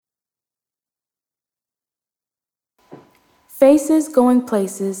Faces Going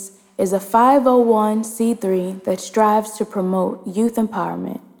Places is a 501c3 that strives to promote youth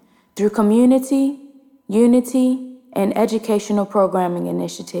empowerment through community, unity, and educational programming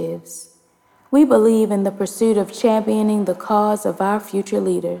initiatives. We believe in the pursuit of championing the cause of our future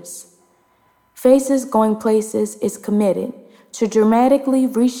leaders. Faces Going Places is committed to dramatically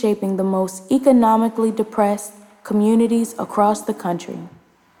reshaping the most economically depressed communities across the country.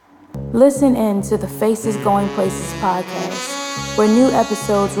 Listen in to the Faces Going Places podcast, where new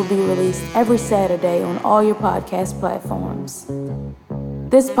episodes will be released every Saturday on all your podcast platforms.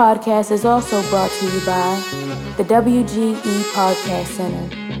 This podcast is also brought to you by the WGE Podcast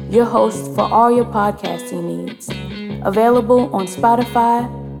Center, your host for all your podcasting needs. Available on Spotify,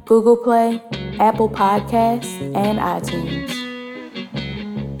 Google Play, Apple Podcasts, and iTunes.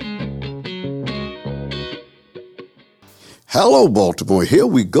 Hello, Baltimore. Here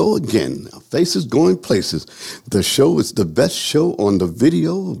we go again. Faces Going Places. The show is the best show on the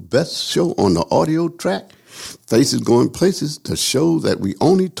video, best show on the audio track. Faces Going Places, the show that we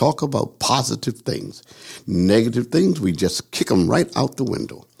only talk about positive things. Negative things, we just kick them right out the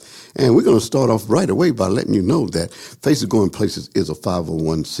window. And we're going to start off right away by letting you know that Faces Going Places is a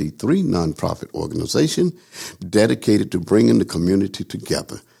 501c3 nonprofit organization dedicated to bringing the community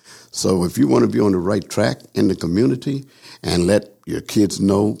together. So if you want to be on the right track in the community and let your kids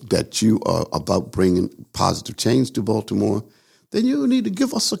know that you are about bringing positive change to Baltimore, then you need to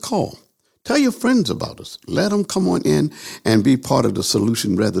give us a call. Tell your friends about us. Let them come on in and be part of the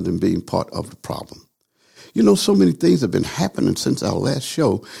solution rather than being part of the problem. You know, so many things have been happening since our last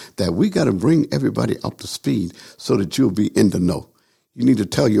show that we got to bring everybody up to speed so that you'll be in the know. You need to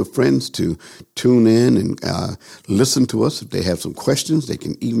tell your friends to tune in and listen to us. If they have some questions, they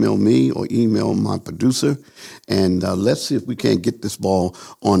can email me or email my producer. And let's see if we can't get this ball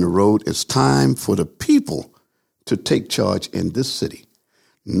on the road. It's time for the people to take charge in this city.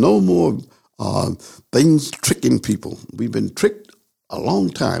 No more things tricking people. We've been tricked a long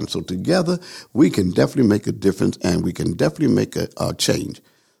time. So together, we can definitely make a difference and we can definitely make a change.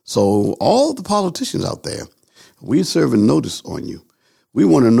 So all the politicians out there, we're serving notice on you. We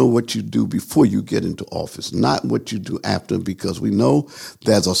want to know what you do before you get into office, not what you do after, because we know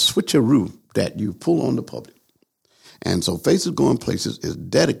there's a switcheroo that you pull on the public. And so Faces Going Places is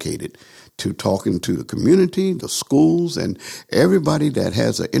dedicated to talking to the community, the schools, and everybody that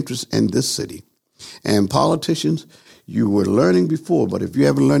has an interest in this city. And politicians, you were learning before, but if you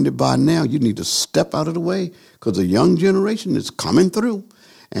haven't learned it by now, you need to step out of the way because the young generation is coming through.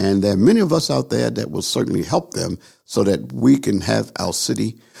 And there are many of us out there that will certainly help them so that we can have our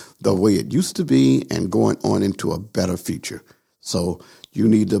city the way it used to be and going on into a better future. So you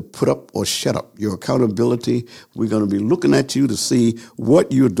need to put up or shut up. Your accountability, we're going to be looking at you to see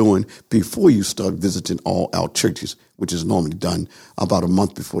what you're doing before you start visiting all our churches, which is normally done about a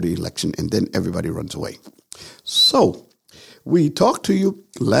month before the election, and then everybody runs away. So we talked to you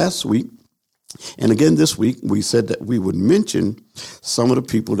last week. And again, this week, we said that we would mention some of the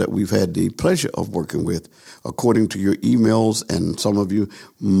people that we've had the pleasure of working with, according to your emails. And some of you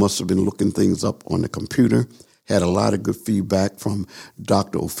must have been looking things up on the computer. Had a lot of good feedback from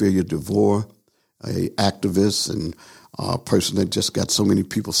Dr. Ophelia DeVore, a activist and a person that just got so many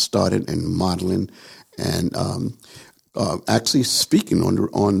people started in modeling and actually speaking on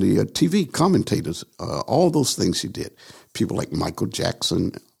the TV commentators, all those things she did. People like Michael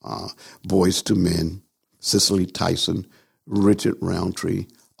Jackson, Boyz II Men, Cicely Tyson, Richard Roundtree,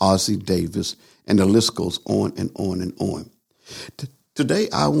 Ossie Davis, and the list goes on and on and on. Today,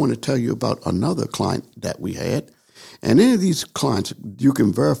 I want to tell you about another client that we had. And any of these clients, you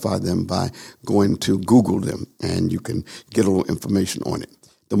can verify them by going to Google them, and you can get a little information on it.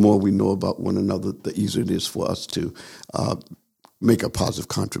 The more we know about one another, the easier it is for us to make a positive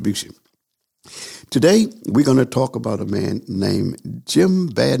contribution. Today, we're going to talk about a man named Jim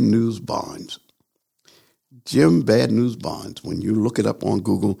Bad News Barnes. Jim Bad News Barnes. When you look it up on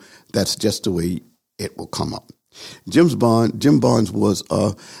Google, that's just the way it will come up. Jim Barnes was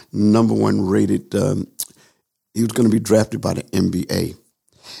a number one rated. He was going to be drafted by the NBA,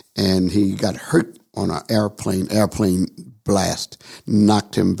 and he got hurt on an airplane blast,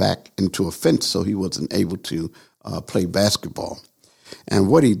 knocked him back into a fence, so he wasn't able to play basketball. And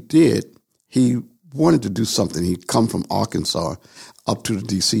what he did, he wanted to do something. He'd come from Arkansas up to the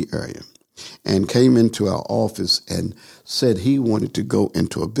D.C. area and came into our office and said he wanted to go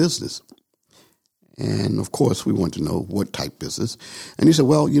into a business. And, of course, we want to know what type business. And he said,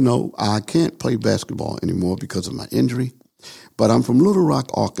 well, I can't play basketball anymore because of my injury, but I'm from Little Rock,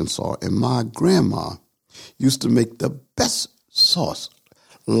 Arkansas, and my grandma used to make the best sauce,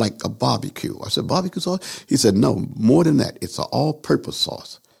 like a barbecue. I said, barbecue sauce? He said, no, more than that. It's an all-purpose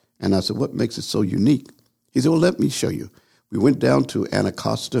sauce. And I said, what makes it so unique? He said, well, let me show you. We went down to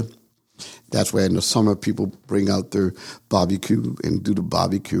Anacostia. That's where in the summer people bring out their barbecue and do the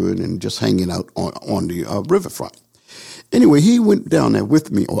barbecuing and just hanging out on the riverfront. Anyway, he went down there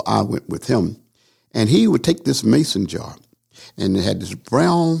with me, or I went with him, and he would take this mason jar, and it had this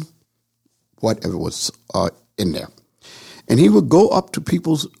brown, whatever was in there. And he would go up to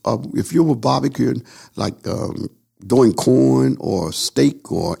people's, if you were barbecuing, like doing corn or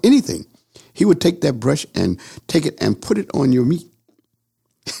steak or anything, he would take that brush and take it and put it on your meat.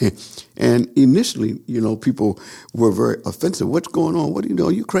 And initially, people were very offensive. What's going on? What do you know?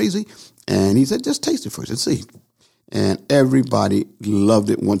 Are you crazy? And he said, just taste it first and see. And everybody loved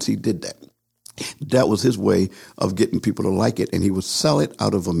it once he did that. That was his way of getting people to like it. And he would sell it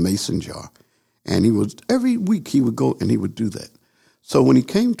out of a mason jar. And every week he would go and he would do that. So when he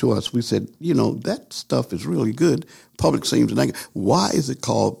came to us, we said, that stuff is really good. Public seems to like it. Why is it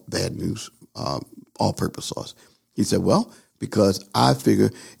called Bad News all-purpose sauce? He said, well, because I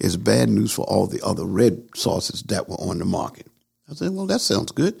figure it's bad news for all the other red sauces that were on the market. I said, well, that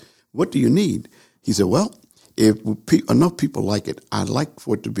sounds good. What do you need? He said, well, if enough people like it, I'd like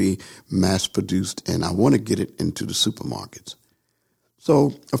for it to be mass-produced, and I want to get it into the supermarkets.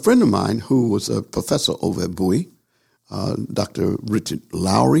 So a friend of mine who was a professor over at Bowie, Dr. Richard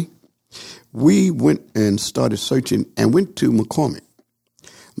Lowry, we went and started searching and went to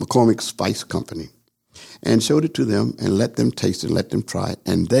McCormick Spice Company, and showed it to them and let them taste it, let them try it.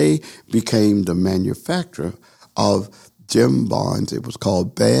 And they became the manufacturer of Jim Barnes. It was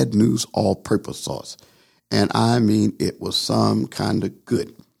called Bad News All-Purpose Sauce. And I mean, it was some kind of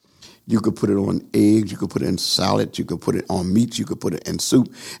good. You could put it on eggs, you could put it in salad, you could put it on meats, you could put it in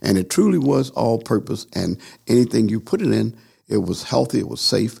soup. And it truly was all-purpose. And anything you put it in, it was healthy, it was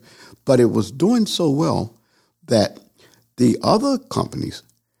safe. But it was doing so well that the other companies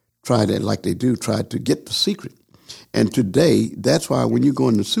tried to get the secret. And today, that's why when you go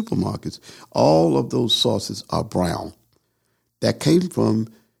in the supermarkets, all of those sauces are brown. That came from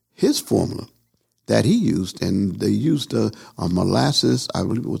his formula that he used, and they used a molasses, I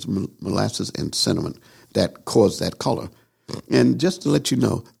believe it was molasses and cinnamon that caused that color. And just to let you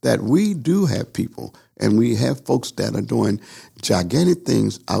know that we do have people, and we have folks that are doing gigantic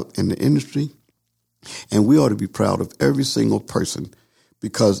things out in the industry, and we ought to be proud of every single person,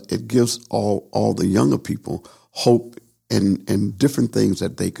 because it gives all the younger people hope and different things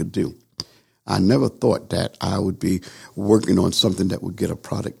that they could do. I never thought that I would be working on something that would get a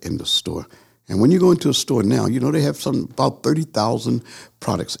product in the store. And when you go into a store now, they have about 30,000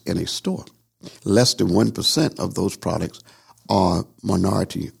 products in a store. Less than 1% of those products are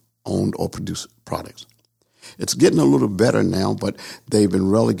minority-owned or produced products. It's getting a little better now, but they've been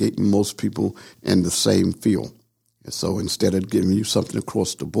relegating most people in the same field. So instead of giving you something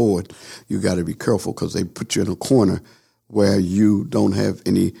across the board, you got to be careful because they put you in a corner where you don't have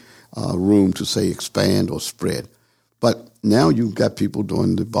any room to say expand or spread. But now you've got people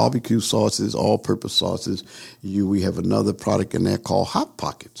doing the barbecue sauces, all-purpose sauces. We have another product in there called Hot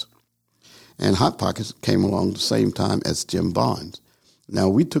Pockets. And Hot Pockets came along the same time as Jim Barnes. Now,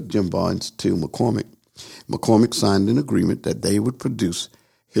 we took Jim Barnes to McCormick. McCormick signed an agreement that they would produce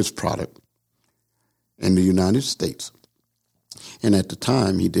his product in the United States. And at the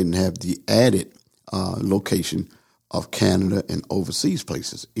time, he didn't have the added location of Canada and overseas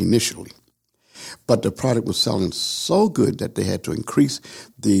places initially. But the product was selling so good that they had to increase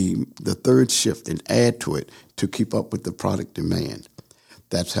the third shift and add to it to keep up with the product demand.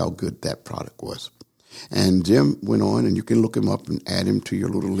 That's how good that product was. And Jim went on, and you can look him up and add him to your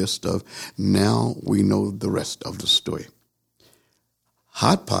little list of, now we know the rest of the story.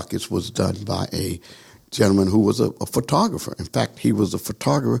 Hot Pockets was done by a gentleman who was a photographer. In fact, he was a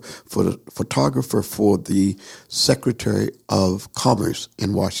photographer for the Secretary of Commerce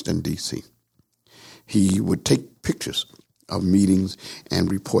in Washington, D.C. He would take pictures of meetings and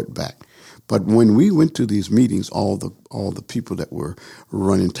report back. But when we went to these meetings, all the people that were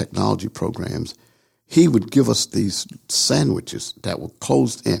running technology programs, he would give us these sandwiches that were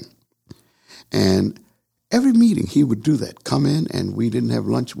closed in. And every meeting he would do that. Come in, and we didn't have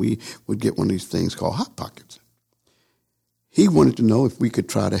lunch. We would get one of these things called Hot Pockets. He wanted to know if we could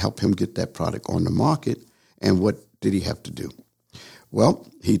try to help him get that product on the market, and what did he have to do? Well,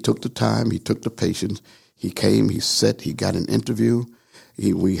 he took the time, he took the patience, he came, he sat, he got an interview,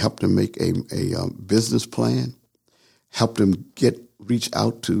 we helped him make a business plan, helped him reach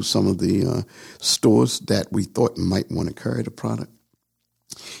out to some of the stores that we thought might want to carry the product.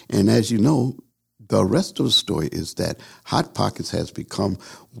 And as you know, the rest of the story is that Hot Pockets has become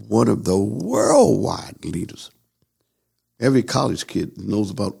one of the worldwide leaders. Every college kid knows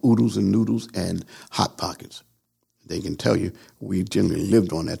about oodles and noodles and Hot Pockets. They can tell you we generally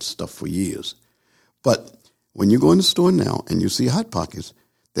lived on that stuff for years. But when you go in the store now and you see Hot Pockets,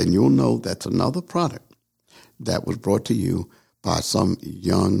 then you'll know that's another product that was brought to you by some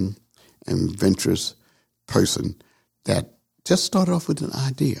young and adventurous person that just started off with an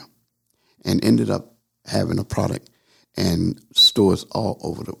idea and ended up having a product and stores all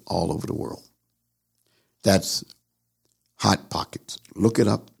over the world. That's Hot Pockets. Look it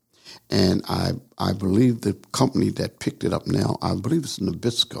up. And I believe the company that picked it up now, I believe it's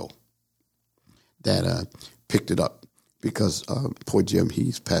Nabisco that picked it up because poor Jim,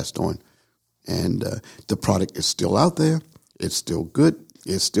 he's passed on. And the product is still out there. It's still good.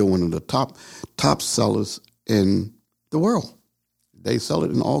 It's still one of the top sellers in the world. They sell it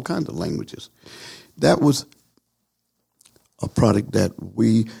in all kinds of languages. That was a product that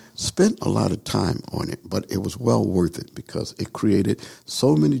we spent a lot of time on it, but it was well worth it because it created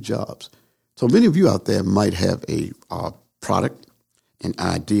so many jobs. So many of you out there might have a product, an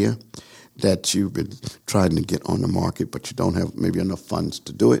idea that you've been trying to get on the market, but you don't have maybe enough funds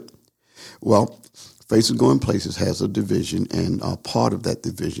to do it. Well, Faces Going Places has a division, and part of that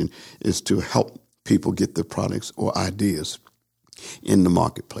division is to help people get their products or ideas in the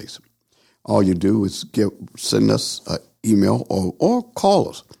marketplace. All you do is send us an email or call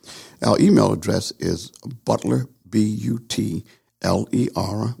us. Our email address is Butler, Butler,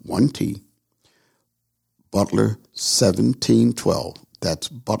 1T, Butler 1712. That's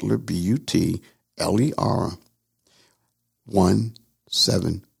Butler, Butler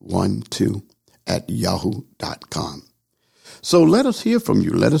 1712 at yahoo.com. So let us hear from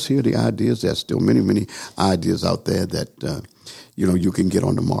you. Let us hear the ideas. There's still many, many ideas out there that you can get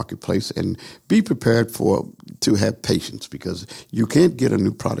on the marketplace, and be prepared to have patience, because you can't get a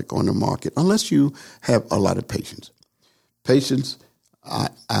new product on the market unless you have a lot of patience. Patience, I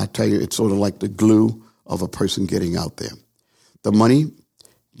tell you, it's sort of like the glue of a person getting out there. The money,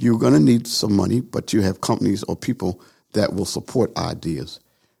 you're going to need some money, but you have companies or people that will support ideas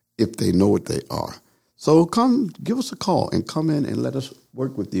if they know what they are. So come, give us a call and come in and let us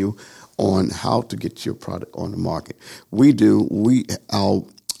work with you on how to get your product on the market.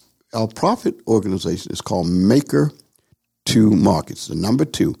 Our profit organization is called Maker to Markets. The number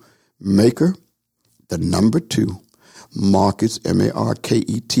 2, Maker, the number 2, Markets,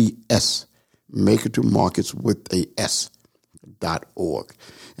 Markets, Maker to Markets with a S.org.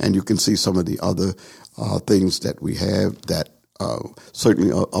 And you can see some of the other things that we have that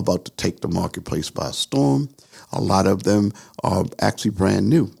certainly are about to take the marketplace by storm. A lot of them are actually brand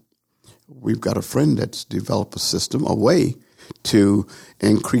new. We've got a friend that's developed a system, a way to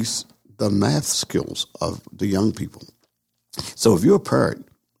increase the math skills of the young people. So if you're a parent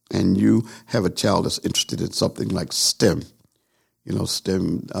and you have a child that's interested in something like STEM,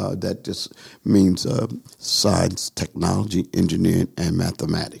 STEM, that just means science, technology, engineering, and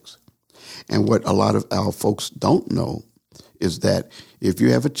mathematics. And what a lot of our folks don't know is that if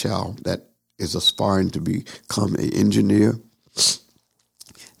you have a child that is aspiring to become an engineer,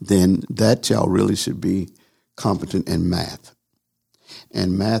 then that child really should be competent in math.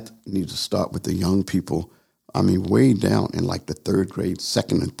 And math needs to start with the young people, way down in like the third grade,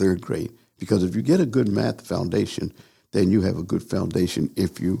 second and third grade. Because if you get a good math foundation, then you have a good foundation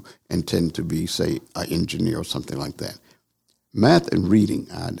if you intend to be, say, an engineer or something like that. Math and reading,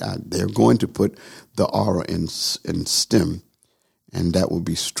 they're going to put the R in STEM, and that will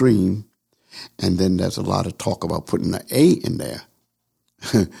be stream. And then there's a lot of talk about putting an A in there.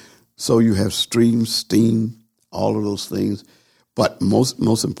 So you have stream, STEAM, all of those things. But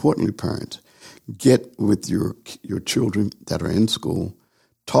most importantly, parents, get with your children that are in school,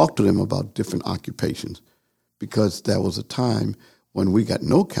 talk to them about different occupations, because there was a time when we got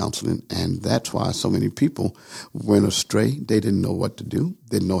no counseling, and that's why so many people went astray. They didn't know what to do,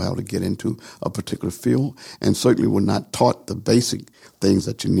 didn't know how to get into a particular field, and certainly were not taught the basic things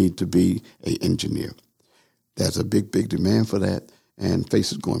that you need to be an engineer. There's a big, big demand for that, and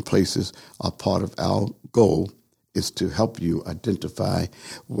Faces Going Places are part of our goal is to help you identify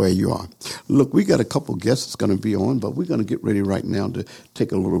where you are. Look, we got a couple guests that's going to be on, but we're going to get ready right now to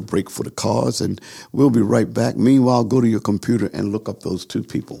take a little break for the cause, and we'll be right back. Meanwhile, go to your computer and look up those 2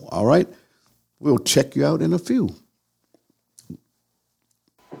 people, all right? We'll check you out in a few.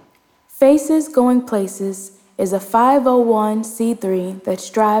 Faces Going Places is a 501c3 that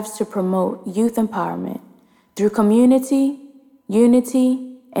strives to promote youth empowerment through community,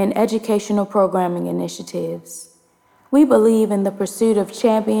 unity, and educational programming initiatives. We believe in the pursuit of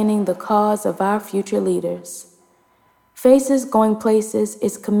championing the cause of our future leaders. Faces Going Places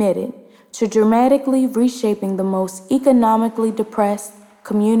is committed to dramatically reshaping the most economically depressed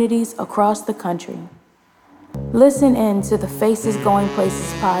communities across the country. Listen in to the Faces Going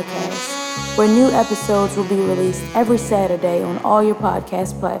Places podcast, where new episodes will be released every Saturday on all your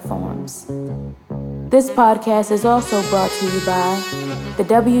podcast platforms. This podcast is also brought to you by the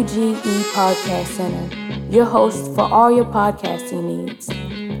WGE Podcast Center, your host for all your podcasting needs.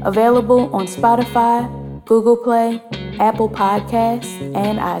 Available on Spotify, Google Play, Apple Podcasts,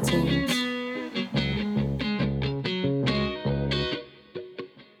 and iTunes.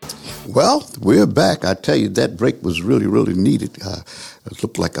 Well, we're back. I tell you, that break was really, really needed. It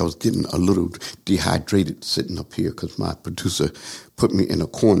looked like I was getting a little dehydrated sitting up here because my producer put me in a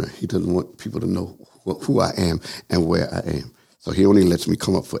corner. He doesn't want people to know who I am and where I am. So he only lets me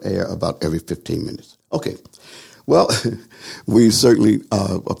come up for air about every 15 minutes. Okay. Well, we certainly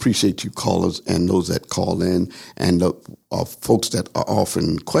appreciate you callers and those that call in and folks that are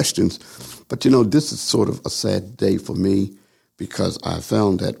offering questions. But, you know, this is sort of a sad day for me, because I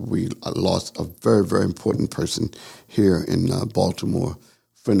found that we lost a very, very important person here in Baltimore.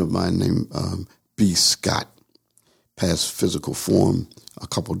 A friend of mine named B. Scott passed physical form a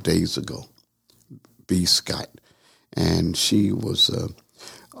couple of days ago. B. Scott. And she was a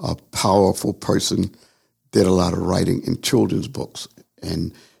powerful person, did a lot of writing in children's books.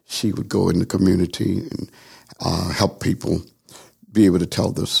 And she would go in the community and help people be able to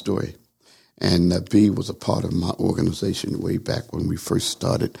tell their story. And B was a part of my organization way back when we first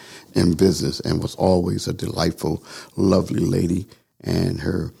started in business, and was always a delightful, lovely lady. And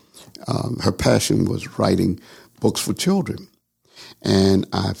her passion was writing books for children. And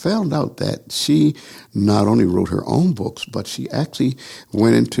I found out that she not only wrote her own books, but she actually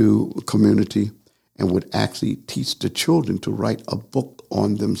went into a community and would actually teach the children to write a book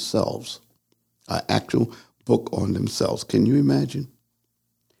on themselves, an actual book on themselves. Can you imagine?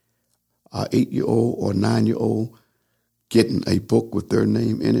 An 8-year-old or 9-year-old getting a book with their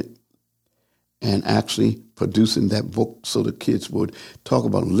name in it and actually producing that book so the kids would talk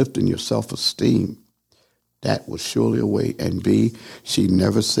about lifting your self-esteem. That was surely a way. And B, she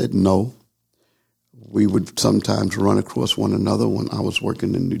never said no. We would sometimes run across one another when I was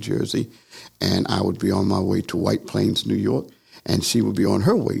working in New Jersey, and I would be on my way to White Plains, New York, and she would be on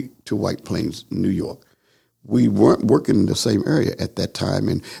her way to White Plains, New York. We weren't working in the same area at that time,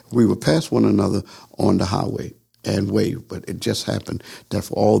 and we would pass one another on the highway and wave. But it just happened that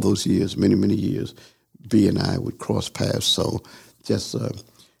for all those years, many, many years, B and I would cross paths. So just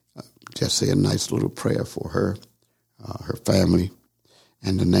say a nice little prayer for her, her family,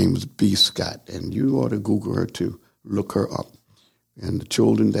 and the name is B. Scott. And you ought to Google her too, look her up. And the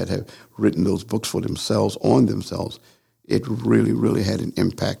children that have written those books for themselves, on themselves, it really, really had an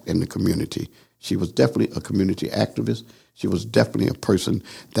impact in the community. She was definitely a community activist. She was definitely a person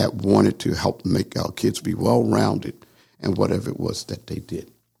that wanted to help make our kids be well-rounded in whatever it was that they did.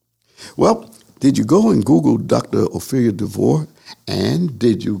 Well, did you go and Google Dr. Ophelia DeVore? And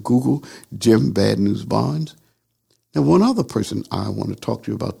did you Google Jim Bad News Barnes? Now, one other person I want to talk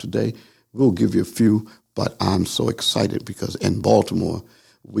to you about today, we'll give you a few, but I'm so excited because in Baltimore,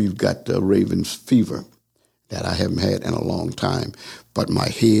 we've got the Ravens fever that I haven't had in a long time, but my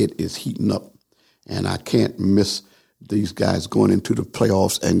head is heating up. And I can't miss these guys going into the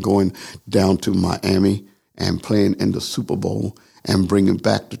playoffs and going down to Miami and playing in the Super Bowl and bringing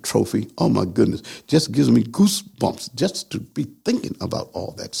back the trophy. Oh, my goodness. Just gives me goosebumps just to be thinking about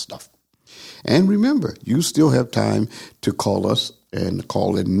all that stuff. And remember, you still have time to call us, and the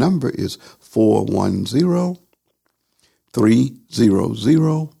call-in number is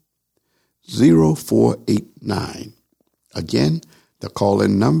 410-300-0489. Again, the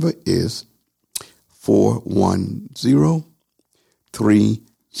call-in number is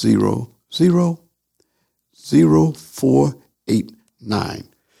 410-300-0489.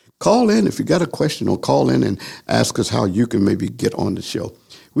 Call in if you got a question, or call in and ask us how you can maybe get on the show.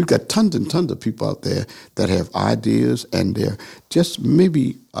 We've got tons and tons of people out there that have ideas, and they're just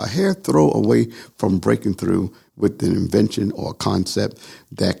maybe a hair throw away from breaking through with an invention or a concept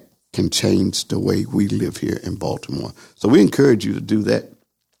that can change the way we live here in Baltimore. So we encourage you to do that.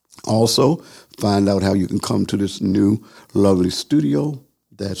 Also, find out how you can come to this new lovely studio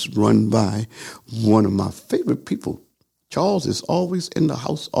that's run by one of my favorite people. Charles is always in the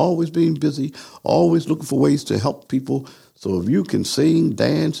house, always being busy, always looking for ways to help people. So if you can sing,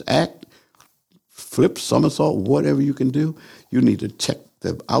 dance, act, flip, somersault, whatever you can do, you need to check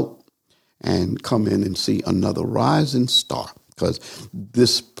them out and come in and see another rising star. because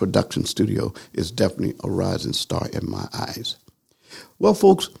this production studio is definitely a rising star in my eyes. Well,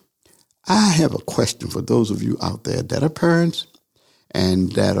 folks, I have a question for those of you out there that are parents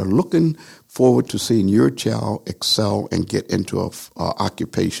and that are looking forward to seeing your child excel and get into a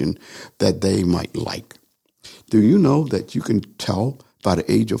occupation that they might like. Do you know that you can tell by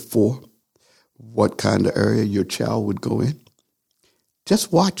the age of 4 what kind of area your child would go in?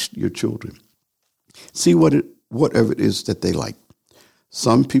 Just watch your children. See whatever it is that they like.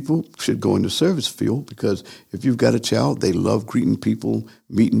 Some people should go in the service field because if you've got a child, they love greeting people,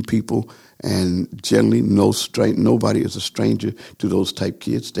 meeting people, and generally nobody is a stranger to those type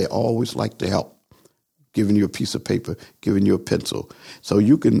kids. They always like to help, giving you a piece of paper, giving you a pencil. So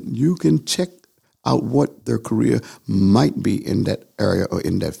you can check out what their career might be in that area or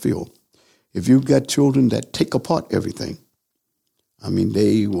in that field. If you've got children that take apart everything, I mean,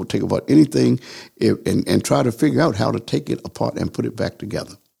 they will take apart anything and try to figure out how to take it apart and put it back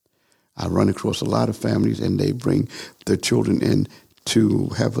together. I run across a lot of families, and they bring their children in to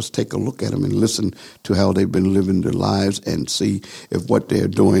have us take a look at them and listen to how they've been living their lives and see if what they're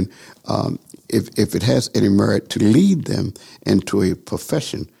doing, if it has any merit to lead them into a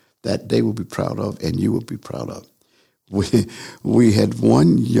profession that they will be proud of and you will be proud of. We had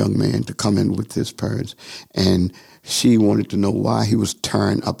one young man to come in with his parents, and she wanted to know why he was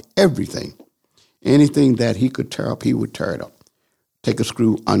tearing up everything. Anything that he could tear up, he would tear it up. Take a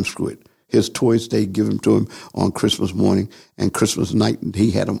screw, unscrew it. His toys, they give them to him on Christmas morning, and Christmas night,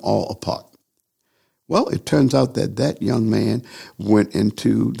 he had them all apart. Well, it turns out that young man went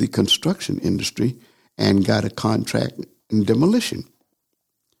into the construction industry and got a contract in demolition.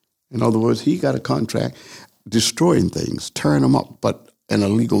 In other words, he got a contract destroying things, tearing them up, but in a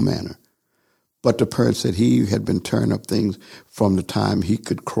legal manner. But the parent said he had been tearing up things from the time he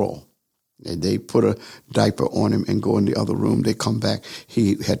could crawl. And they put a diaper on him and go in the other room. They come back,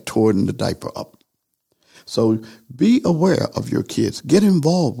 he had torn the diaper up. So be aware of your kids. Get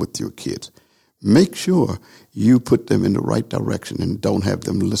involved with your kids. Make sure you put them in the right direction and don't have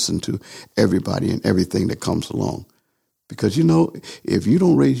them listen to everybody and everything that comes along. Because, if you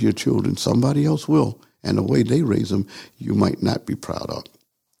don't raise your children, somebody else will. And the way they raise them, you might not be proud of.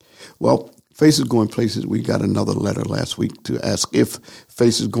 Well, Faces Going Places, we got another letter last week to ask if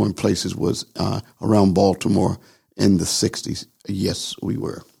Faces Going Places was around Baltimore in the 60s. Yes, we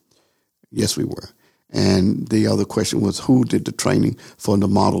were. Yes, we were. And the other question was, who did the training for the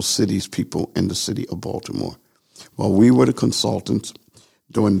model cities people in the city of Baltimore? Well, we were the consultants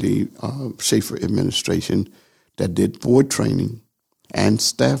during the Schaefer administration that did board training and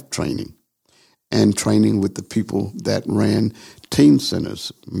staff training and training with the people that ran teen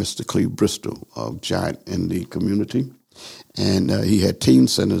centers, Mr. Cleve Bristol of Giant in the community. And he had teen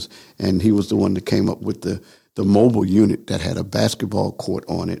centers, and he was the one that came up with the mobile unit that had a basketball court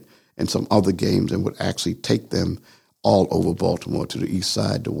on it and some other games and would actually take them all over Baltimore to the east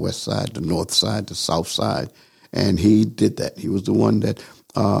side, the west side, the north side, the south side. And he did that. He was the one that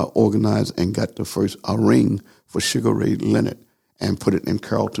organized and got the first ring for Sugar Ray Leonard and put it in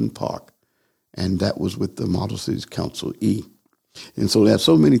Carrollton Park. And that was with the Model Cities Council E. And so there's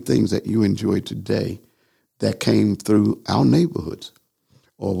so many things that you enjoy today that came through our neighborhoods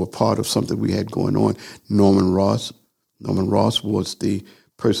or were part of something we had going on. Norman Ross was the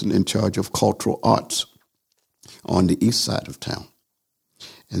person in charge of cultural arts on the east side of town.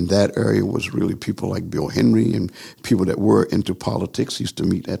 And that area was really people like Bill Henry and people that were into politics used to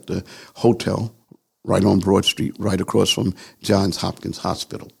meet at the hotel right on Broad Street, right across from Johns Hopkins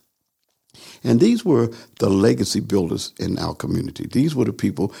Hospital. And these were the legacy builders in our community. These were the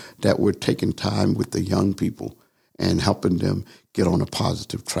people that were taking time with the young people and helping them get on a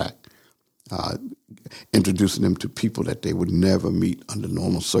positive track, introducing them to people that they would never meet under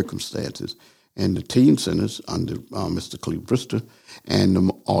normal circumstances. And the teen centers under Mr. Cleve Bristol and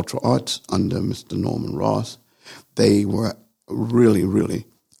the Ultra Arts under Mr. Norman Ross, they were really, really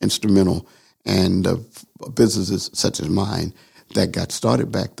instrumental. And businesses such as mine that got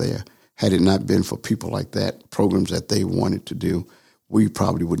started back there, had it not been for people like that, programs that they wanted to do, we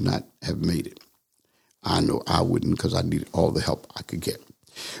probably would not have made it. I know I wouldn't because I needed all the help I could get.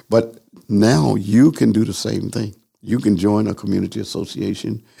 But now you can do the same thing. You can join a community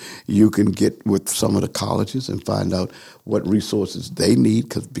association. You can get with some of the colleges and find out what resources they need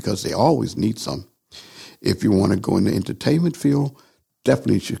because they always need some. If you want to go in the entertainment field,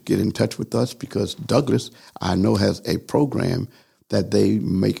 definitely should get in touch with us because Douglas, I know, has a program that they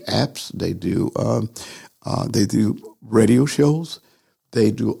make apps. They do radio shows. They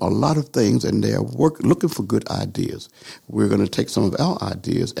do a lot of things, and they're looking for good ideas. We're going to take some of our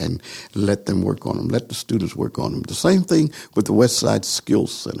ideas and let them work on them, let the students work on them. The same thing with the West Side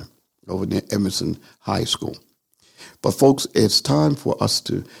Skills Center over near Emerson High School. But folks, it's time for us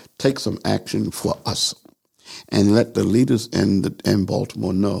to take some action for us and let the leaders in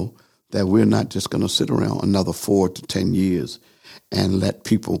Baltimore know that we're not just going to sit around another 4 to 10 years and let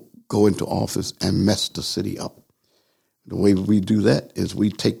people go into office and mess the city up. The way we do that is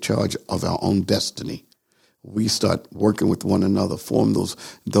we take charge of our own destiny. We start working with one another, form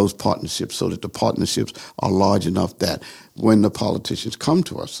those partnerships so that the partnerships are large enough that when the politicians come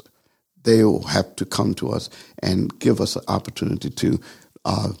to us, they will have to come to us and give us an opportunity to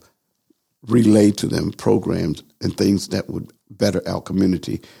relay to them programs and things that would better our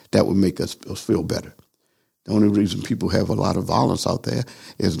community, that would make us feel better. The only reason people have a lot of violence out there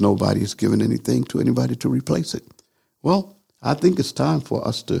is nobody's given anything to anybody to replace it. Well, I think it's time for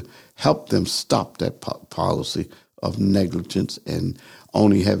us to help them stop that policy of negligence and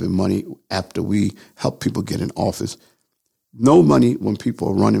only having money after we help people get in office. No money when people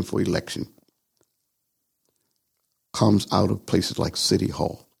are running for election comes out of places like City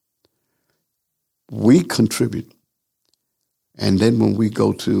Hall. We contribute. And then when we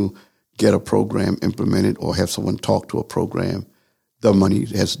go to get a program implemented or have someone talk to a program, the money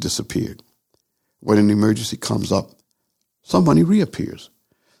has disappeared. When an emergency comes up, some money reappears.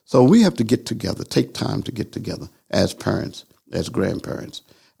 So we have to get together, take time to get together as parents, as grandparents,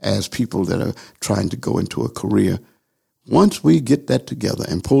 as people that are trying to go into a career. Once we get that together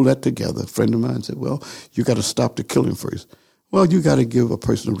and pull that together, a friend of mine said, well, you got to stop the killing first. Well, you got to give a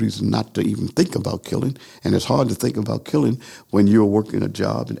person a reason not to even think about killing. And it's hard to think about killing when you're working a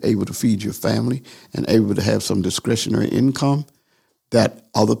job and able to feed your family and able to have some discretionary income that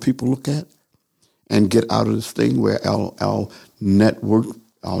other people look at and get out of this thing where our net worth,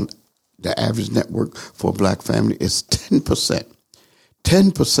 the average net worth for a black family is 10%.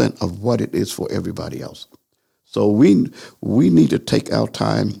 10% of what it is for everybody else. So we need to take our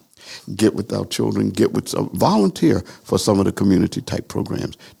time, get with our children, volunteer for some of the community type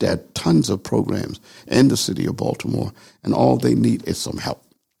programs. There are tons of programs in the city of Baltimore, and all they need is some help.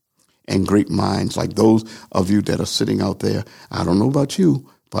 And great minds like those of you that are sitting out there, I don't know about you,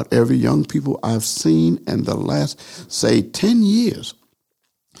 but every young people I've seen in the last, say, 10 years,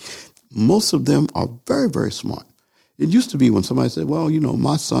 most of them are very, very smart. It used to be when somebody said, well,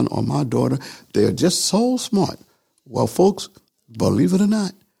 my son or my daughter, they're just so smart. Well, folks, believe it or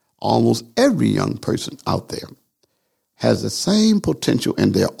not, almost every young person out there has the same potential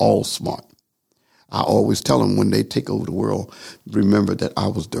and they're all smart. I always tell them when they take over the world, remember that I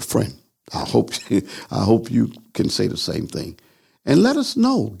was their friend. I hope you can say the same thing. And let us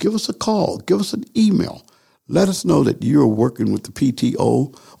know. Give us a call. Give us an email. Let us know that you're working with the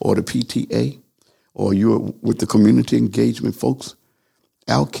PTO or the PTA or you're with the community engagement folks.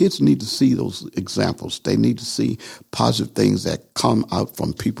 Our kids need to see those examples. They need to see positive things that come out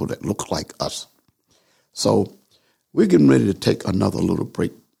from people that look like us. So we're getting ready to take another little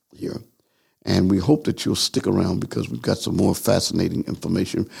break here. And we hope that you'll stick around because we've got some more fascinating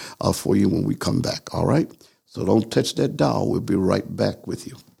information for you when we come back. All right? So don't touch that dial. We'll be right back with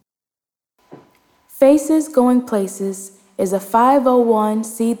you. Faces Going Places is a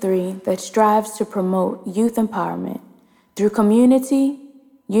 501c3 that strives to promote youth empowerment through community,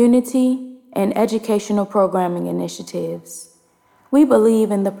 unity, and educational programming initiatives. We believe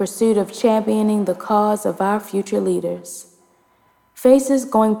in the pursuit of championing the cause of our future leaders. Faces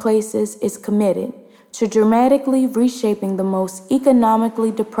Going Places is committed to dramatically reshaping the most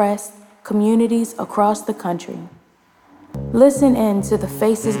economically depressed communities across the country. Listen in to the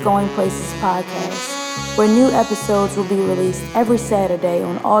Faces Going Places podcast, where new episodes will be released every Saturday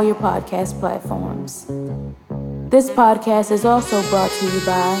on all your podcast platforms. This podcast is also brought to you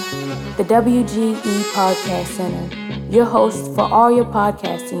by the WGE Podcast Center, your host for all your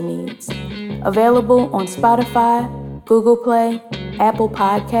podcasting needs. Available on Spotify, Google Play, Apple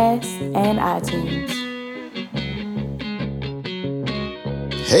Podcasts, and iTunes.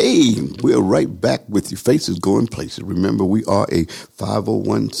 Hey, we're right back with you. Faces Going Places. Remember, we are a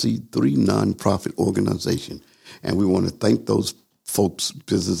 501c3 nonprofit organization, and we want to thank those folks,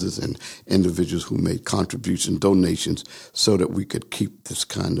 businesses, and individuals who made contributions, donations, so that we could keep this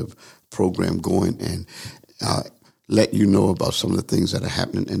kind of program going and let you know about some of the things that are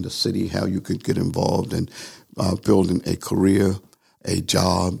happening in the city, how you could get involved in building a career, a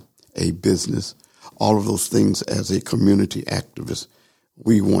job, a business, all of those things as a community activist.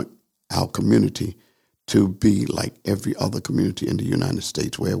 We want our community to be like every other community in the United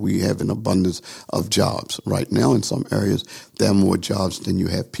States where we have an abundance of jobs. Right now, in some areas, there are more jobs than you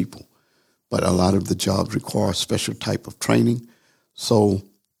have people. But a lot of the jobs require a special type of training. So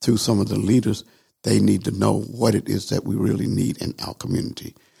to some of the leaders, they need to know what it is that we really need in our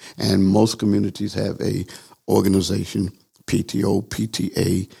community. And most communities have a organization, PTO,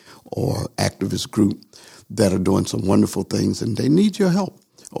 PTA, or activist group that are doing some wonderful things, and they need your help,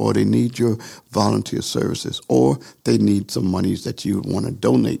 or they need your volunteer services, or they need some monies that you want to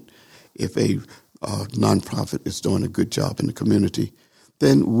donate. If a nonprofit is doing a good job in the community,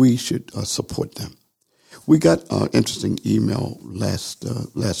 then we should support them. We got an interesting email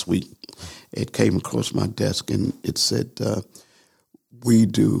last week. It came across my desk, and it said, we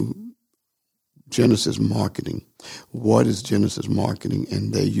do Genesis Marketing. What is Genesis Marketing?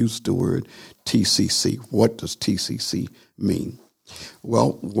 And they used the word TCC. What does TCC mean?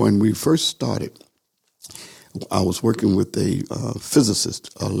 Well, when we first started, I was working with a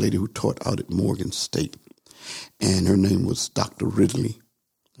physicist, a lady who taught out at Morgan State, and her name was Dr. Ridley.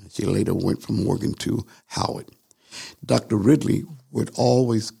 She later went from Morgan to Howard. Dr. Ridley would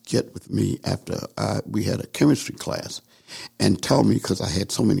always get with me after we had a chemistry class and tell me, because I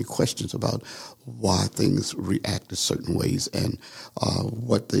had so many questions about why things reacted certain ways and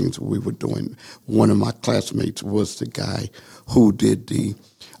what things we were doing. One of my classmates was the guy who did the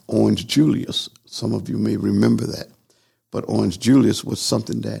Orange Julius. Some of you may remember that. But Orange Julius was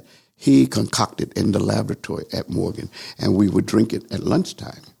something that he concocted in the laboratory at Morgan, and we would drink it at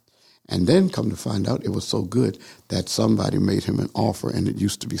lunchtime. And then come to find out it was so good that somebody made him an offer, and it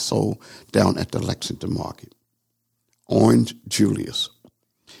used to be sold down at the Lexington Market. Orange Julius.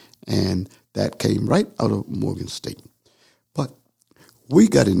 And that came right out of Morgan State. But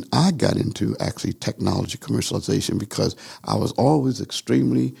I got into actually technology commercialization because I was always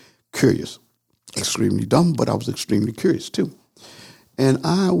extremely curious. Extremely dumb, but I was extremely curious too. And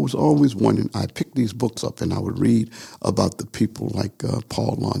I was always wondering, I picked these books up and I would read about the people like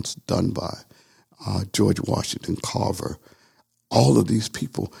Paul Laurence Dunbar, George Washington Carver, all of these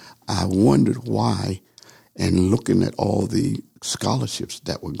people. I wondered why, and looking at all the scholarships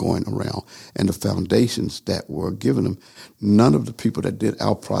that were going around and the foundations that were given them, none of the people that did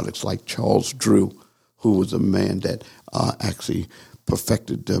our products, like Charles Drew, who was a man that actually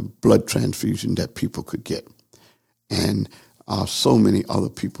perfected the blood transfusion that people could get. And so many other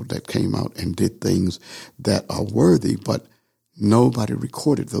people that came out and did things that are worthy, but nobody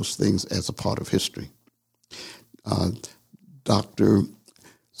recorded those things as a part of history. Dr.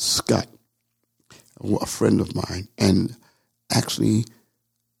 Scott, a friend of mine, and actually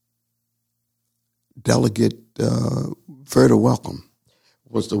Delegate Verda Welcome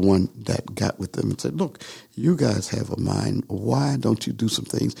was the one that got with them and said, look, you guys have a mind. Why don't you do some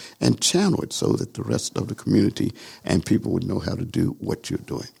things and channel it so that the rest of the community and people would know how to do what you're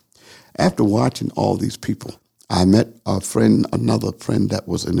doing? After watching all these people, I met another friend that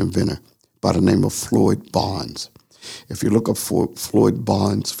was an inventor by the name of Floyd Barnes. If you look up for Floyd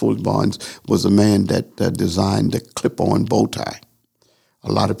Barnes was a man that designed the clip-on bow tie.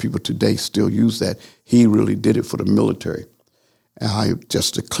 A lot of people today still use that. He really did it for the military.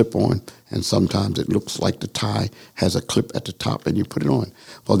 Just a clip on, and sometimes it looks like the tie has a clip at the top and you put it on.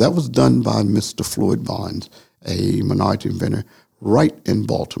 Well, that was done by Mr. Floyd Barnes, a minority inventor right in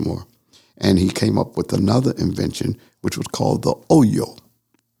Baltimore. And he came up with another invention, which was called the Oyo.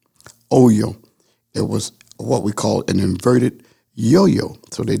 Oyo. It was what we call an inverted yo-yo.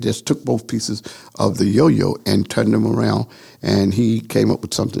 So they just took both pieces of the yo-yo and turned them around, and he came up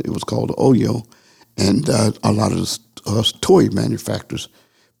with something. It was called the Oyo, and a lot of the toy manufacturers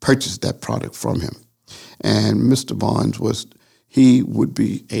purchased that product from him. And Mr. Barnes would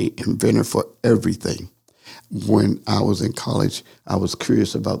be an inventor for everything. When I was in college, I was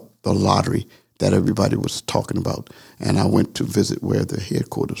curious about the lottery that everybody was talking about, and I went to visit where the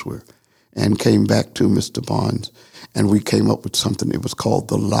headquarters were and came back to Mr. Barnes, and we came up with something. It was called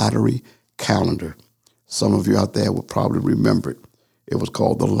the lottery calendar. Some of you out there will probably remember it. It was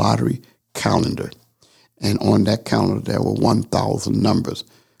called the lottery calendar. And on that calendar, there were 1,000 numbers.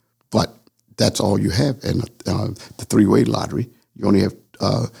 But that's all you have in the three-way lottery. You only have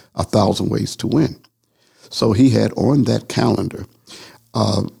 1,000 ways to win. So he had on that calendar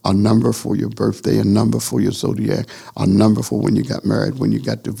a number for your birthday, a number for your zodiac, a number for when you got married, when you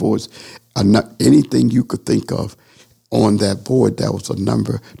got divorced, anything you could think of on that board, that was a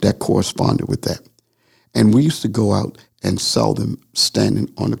number that corresponded with that. And we used to go out and sell them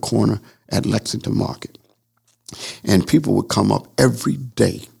standing on the corner at Lexington Market. And people would come up every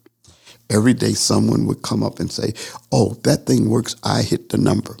day. Every day someone would come up and say, oh, that thing works, I hit the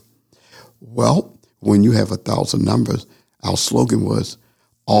number. Well, when you have 1,000 numbers, our slogan was,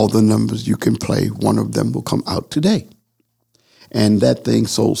 all the numbers you can play, one of them will come out today. And that thing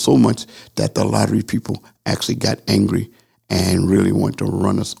sold so much that the lottery people actually got angry and really wanted to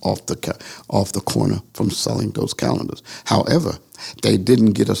run us off the corner from selling those calendars. However, they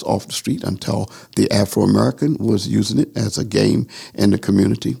didn't get us off the street until the Afro-American was using it as a game in the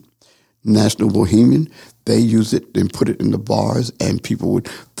community. National Bohemian, they used it and put it in the bars, and people would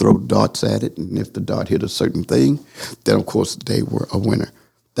throw darts at it, and if the dart hit a certain thing, then of course they were a winner.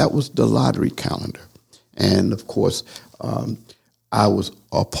 That was the lottery calendar. And of course, I was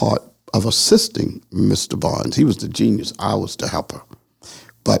a part of assisting Mr. Barnes. He was the genius. I was the helper.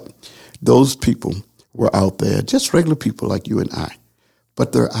 But those people were out there, just regular people like you and I.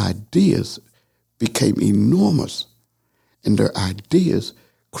 But their ideas became enormous, and their ideas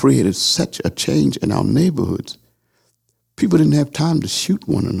created such a change in our neighborhoods. People didn't have time to shoot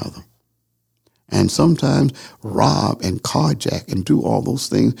one another and sometimes rob and carjack and do all those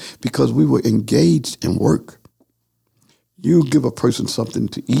things because we were engaged in work. You give a person something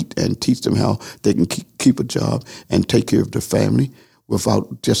to eat and teach them how they can keep a job and take care of their family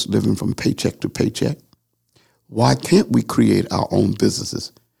without just living from paycheck to paycheck. Why can't we create our own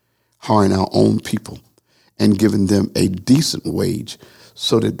businesses, hiring our own people, and giving them a decent wage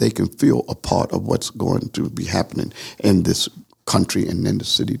so that they can feel a part of what's going to be happening in this country and in the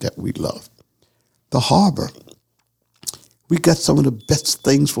city that we love? The harbor. We got some of the best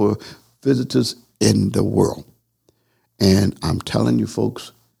things for visitors in the world. And I'm telling you,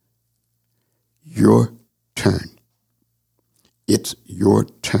 folks, your turn. It's your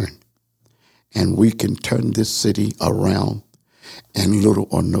turn. And we can turn this city around in little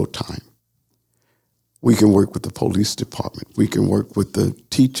or no time. We can work with the police department. We can work with the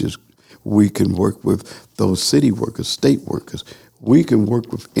teachers. We can work with those city workers, state workers. We can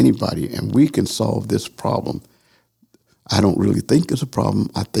work with anybody, and we can solve this problem. I don't really think it's a problem.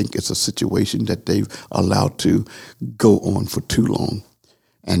 I think it's a situation that they've allowed to go on for too long.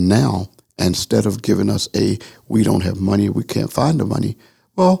 And now, instead of giving us we don't have money, we can't find the money,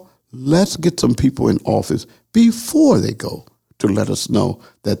 well, let's get some people in office before they go to let us know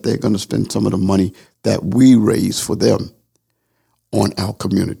that they're going to spend some of the money that we raise for them on our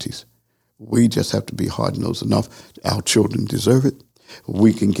communities. We just have to be hard-nosed enough. Our children deserve it.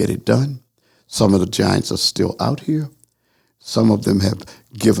 We can get it done. Some of the giants are still out here. Some of them have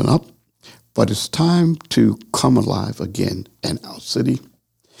given up. But it's time to come alive again in our city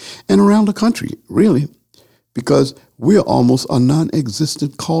and around the country, really, because we're almost a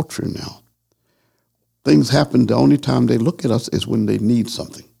non-existent culture now. Things happen, the only time they look at us is when they need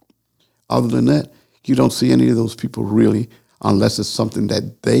something. Other than that, you don't see any of those people really unless it's something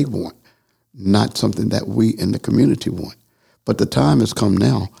that they want, not something that we in the community want. But the time has come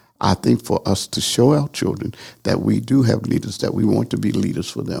now, I think, for us to show our children that we do have leaders, that we want to be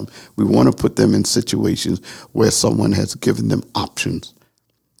leaders for them. We want to put them in situations where someone has given them options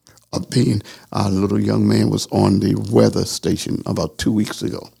of being. A little young man was on the weather station about 2 weeks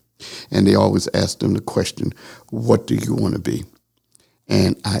ago, and they always asked him the question, what do you want to be?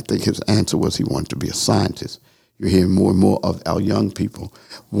 And I think his answer was he wanted to be a scientist. You're hearing more and more of our young people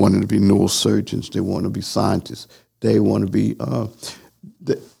wanting to be neurosurgeons. They want to be scientists. They want to be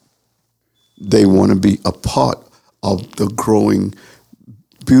they want to be a part of the growing,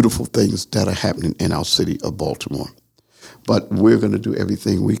 beautiful things that are happening in our city of Baltimore. But we're going to do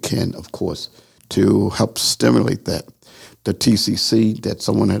everything we can, of course, to help stimulate that. The TCC that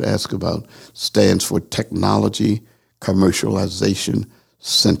someone had asked about stands for Technology Commercialization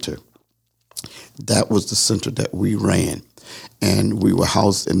Center. That was the center that we ran, and we were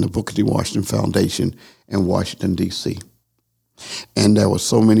housed in the Booker T. Washington Foundation in Washington, D.C. And there were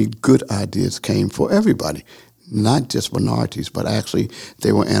so many good ideas came for everybody, not just minorities, but actually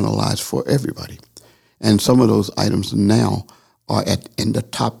they were analyzed for everybody. And some of those items now are in the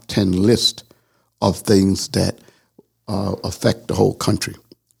top 10 list of things that affect the whole country.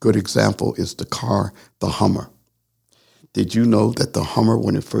 Good example is the Hummer. Did you know that the Hummer,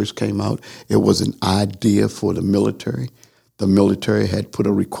 when it first came out, it was an idea for the military? The military had put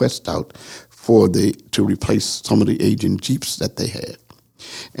a request out to replace some of the aging Jeeps that they had.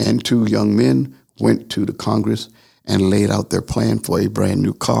 And two young men went to the Congress and laid out their plan for a brand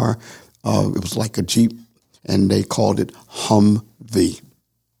new car. It was like a Jeep, and they called it Humvee.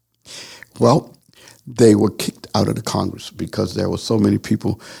 Well, they were kicked out of the Congress because there were so many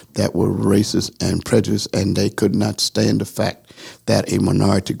people that were racist and prejudiced, and they could not stand the fact that a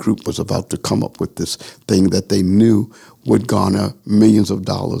minority group was about to come up with this thing that they knew would garner millions of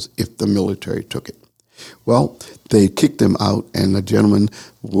dollars if the military took it. Well, they kicked him out, and the gentleman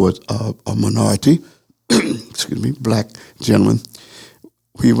was a minority, excuse me, black gentleman.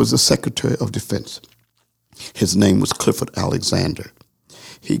 He was the Secretary of Defense. His name was Clifford Alexander.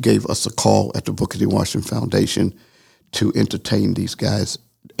 He gave us a call at the Booker T. Washington Foundation to entertain these guys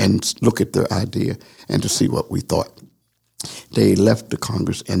and look at their idea and to see what we thought. They left the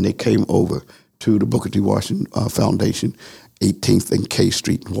Congress and they came over to the Booker T. Washington Foundation, 18th and K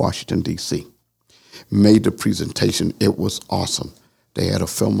Street in Washington, D.C. Made the presentation. It was awesome. They had a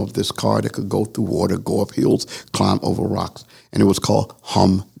film of this car that could go through water, go up hills, climb over rocks, and it was called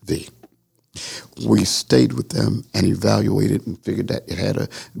Humvee. We stayed with them and evaluated and figured that it had a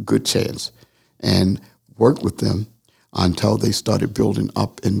good chance and worked with them until they started building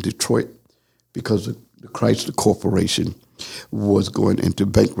up in Detroit because the Chrysler Corporation was going into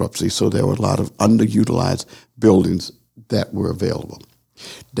bankruptcy, so there were a lot of underutilized buildings that were available.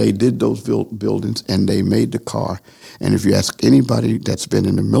 They did those buildings and they made the car. And if you ask anybody that's been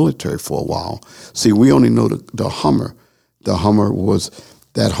in the military for a while, see, we only know the Hummer. The Hummer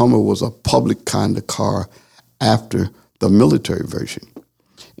was a public kind of car after the military version.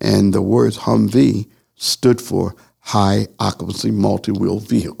 And the words Humvee stood for high occupancy multi-wheel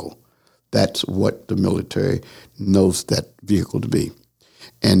vehicle. That's what the military knows that vehicle to be.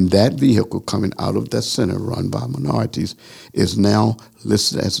 And that vehicle coming out of that center run by minorities is now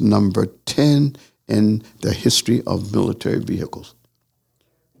listed as number 10 in the history of military vehicles.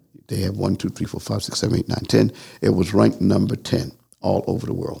 They have 1, 2, 3, 4, 5, 6, 7, 8, 9, 10. It was ranked number 10 all over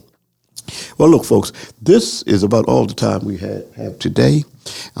the world. Well, look, folks, this is about all the time we have today.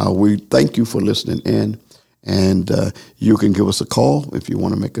 We thank you for listening in. And you can give us a call if you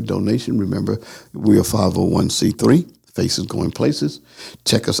want to make a donation. Remember, we are 501c3, Faces Going Places.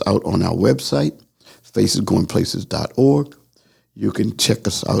 Check us out on our website, facesgoingplaces.org. You can check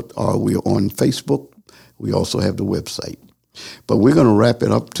us out. We are on Facebook. We also have the website. But we're going to wrap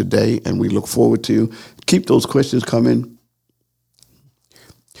it up today, and we look forward to keep those questions coming.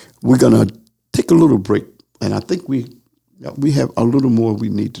 We're going to take a little break, and I think we have a little more we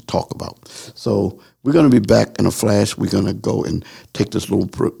need to talk about. So we're going to be back in a flash. We're going to go and take this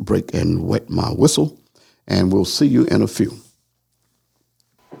little break and wet my whistle, and we'll see you in a few.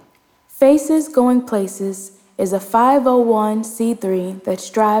 Faces Going Places is a 501c3 that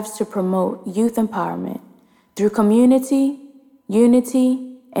strives to promote youth empowerment through community,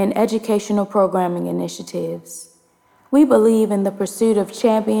 unity, and educational programming initiatives. We believe in the pursuit of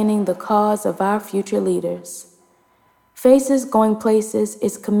championing the cause of our future leaders. Faces Going Places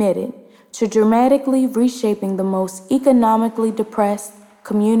is committed to dramatically reshaping the most economically depressed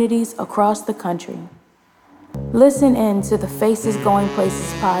communities across the country. Listen in to the Faces Going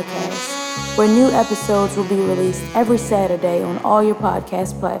Places podcast, where new episodes will be released every Saturday on all your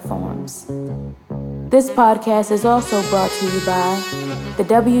podcast platforms. This podcast is also brought to you by the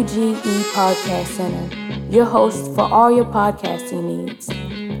WGE Podcast Center, your host for all your podcasting needs.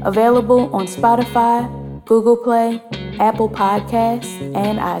 Available on Spotify, Google Play, Apple Podcasts,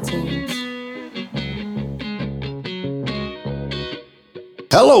 and iTunes.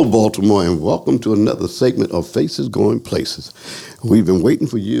 Hello, Baltimore, and welcome to another segment of Faces Going Places. We've been waiting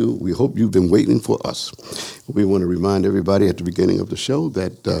for you. We hope you've been waiting for us. We want to remind everybody at the beginning of the show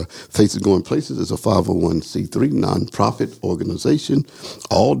that Faces Going Places is a 501c3 nonprofit organization.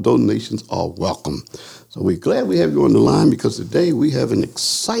 All donations are welcome. So we're glad we have you on the line because today we have an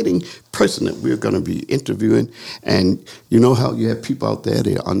exciting person that we're going to be interviewing. And you know how you have people out there,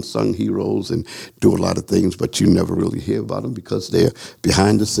 they're unsung heroes and do a lot of things, but you never really hear about them because they're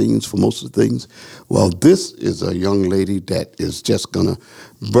behind the scenes for most of the things. Well, this is a young lady that is just going to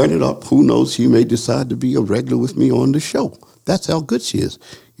burn it up. Who knows, she may decide to be a regular with me on the show. That's how good she is.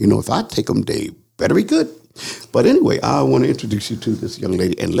 You know, if I take them, they better be good. But anyway, I want to introduce you to this young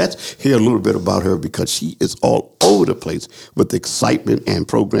lady, and let's hear a little bit about her because she is all over the place with excitement and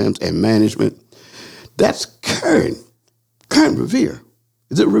programs and management. That's Karen Rivera.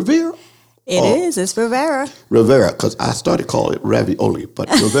 Is it Rivera? It is. It's Rivera. Rivera, because I started calling it ravioli, but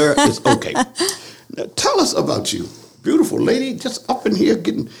Rivera is okay. Now, tell us about you. Beautiful lady, just up in here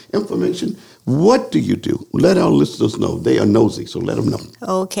getting information. What do you do? Let our listeners know. They are nosy, so let them know.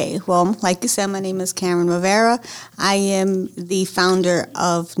 Okay. Well, like you said, my name is Karen Rivera. I am the founder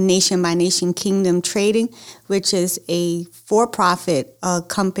of Nation by Nation Kingdom Trading, which is a for-profit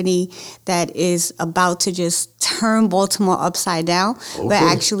company that is about to just turn Baltimore upside down. Okay. We're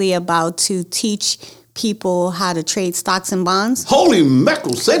actually about to teach people how to trade stocks and bonds. Holy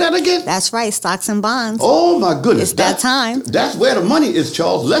mackerel, say that again? That's right, stocks and bonds. Oh, my goodness. It's that time. That's where the money is,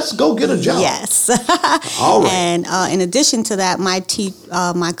 Charles. Let's go get a job. Yes. All right. And in addition to that, my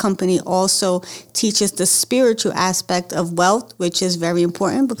company also teaches the spiritual aspect of wealth, which is very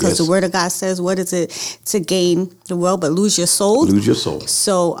important because the Word of God says, what is it to gain the world but lose your soul? Lose your soul.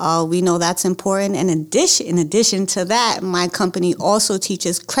 So we know that's important. And in addition to that, my company also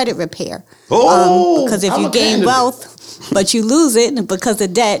teaches credit repair. Because if you gain wealth, but you lose it because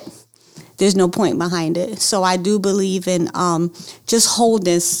of debt, there's no point behind it. So I do believe in just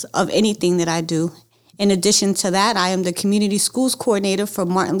wholeness of anything that I do. In addition to that, I am the community schools coordinator for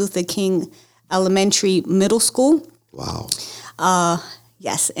Martin Luther King Elementary Middle School. Wow.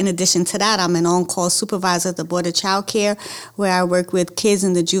 Yes. In addition to that, I'm an on-call supervisor at the Board of Child Care, where I work with kids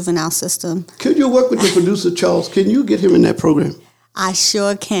in the juvenile system. Could you work with the producer, Charles? Can you get him in that program? I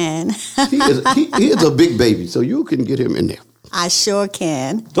sure can. He is a big baby, so you can get him in there. I sure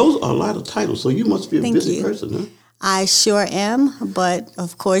can. Those are a lot of titles, so you must be a busy person, huh? I sure am, but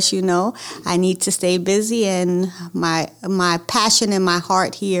of course, I need to stay busy, and my passion and my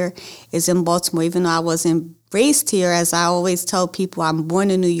heart here is in Baltimore, even though I wasn't raised here. As I always tell people, I'm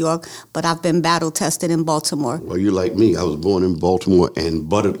born in New York, but I've been battle-tested in Baltimore. Well, you're like me. I was born in Baltimore and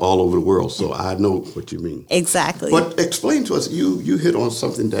butted all over the world, so I know what you mean. Exactly. But explain to us, you hit on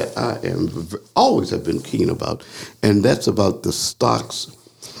something that I always have been keen about, and that's about the stocks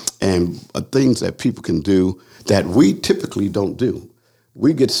and things that people can do that we typically don't do.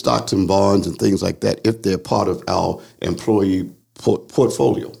 We get stocks and bonds and things like that if they're part of our employee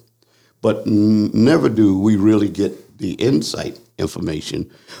portfolio. But never do we really get the insight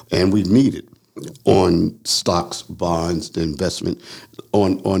information, and we need it on stocks, bonds, the investment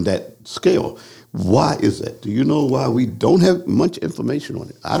on that scale. Why is that? Do you know why we don't have much information on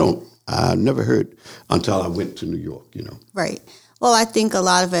it? I never heard until I went to New York, Right. Well, I think a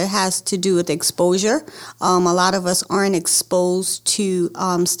lot of it has to do with exposure. A lot of us aren't exposed to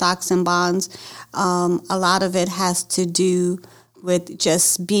stocks and bonds. A lot of it has to do with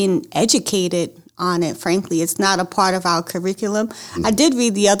just being educated on it. Frankly, it's not a part of our curriculum. Mm-hmm. I did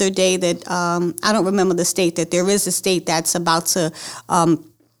read the other day that I don't remember the state, that there is a state that's about to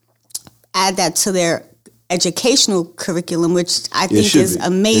add that to their educational curriculum, which I think is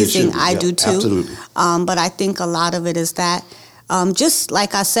amazing. I do too. Absolutely. But I think a lot of it is that just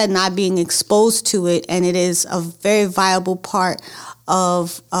like I said, not being exposed to it, and it is a very viable part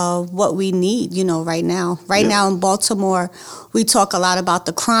of what we need, right now. Right now in Baltimore, we talk a lot about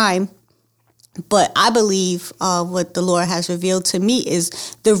the crime, but I believe what the Lord has revealed to me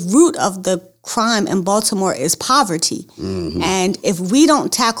is the root of the crime in Baltimore is poverty. Mm-hmm. And if we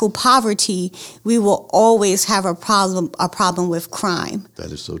don't tackle poverty, we will always have a problem with crime.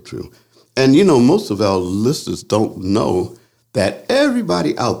 That is so true. And, most of our listeners don't know that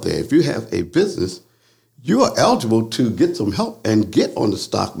everybody out there, if you have a business, you are eligible to get some help and get on the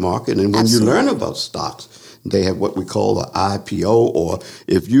stock market. And when you learn about stocks, they have what we call an IPO, or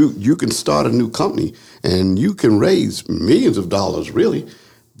if you can start a new company and you can raise millions of dollars, really,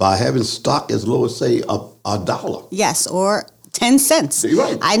 by having stock as low as, say, $1. Yes, or 10 cents.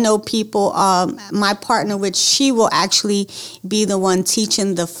 Right. I know people, my partner, which she will actually be the one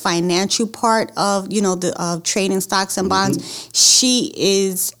teaching the financial part of, the trading stocks and bonds. Mm-hmm. She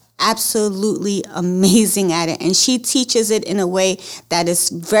is absolutely amazing at it, and she teaches it in a way that is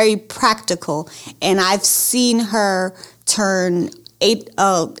very practical. And I've seen her turn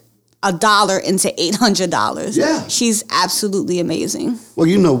 $1 into $800. Yeah, she's absolutely amazing. Well,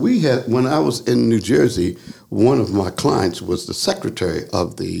 when I was in New Jersey, one of my clients was the secretary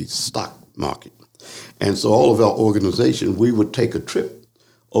of the stock market, and so all of our organization, we would take a trip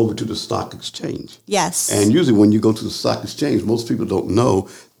over to the stock exchange. Yes. And usually when you go to the stock exchange, most people don't know,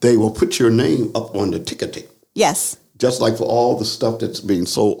 they will put your name up on the ticker tape. Yes. Just like for all the stuff that's being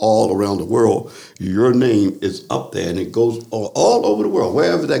sold all around the world, your name is up there, and it goes all over the world.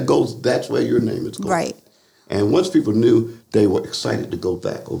 Wherever that goes, that's where your name is going. Right. And once people knew, they were excited to go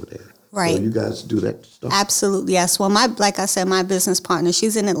back over there. Right. So you guys do that stuff? Absolutely, yes. Well, like I said, my business partner,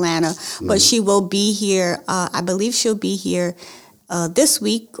 she's in Atlanta, but she will be here. I believe she'll be here this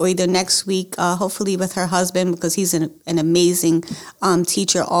week or either next week, hopefully with her husband, because he's an amazing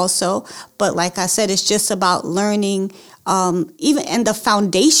teacher also. But like I said, it's just about learning even and the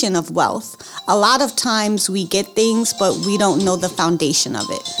foundation of wealth. A lot of times we get things, but we don't know the foundation of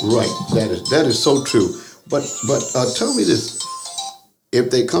it. Right. That is so true. But tell me this. If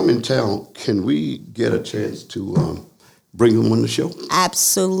they come in town, can we get a chance to bring them on the show?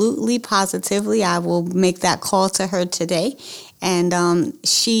 Absolutely, positively. I will make that call to her today. and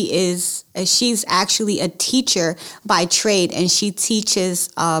she's actually a teacher by trade, and she teaches,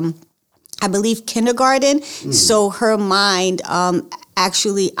 I believe, kindergarten. So her mind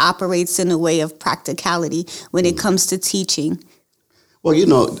actually operates in a way of practicality when it comes to teaching. Well,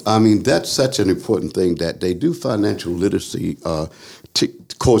 that's such an important thing that they do financial literacy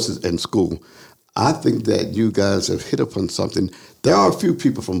courses in school. I think that you guys have hit upon something. There are a few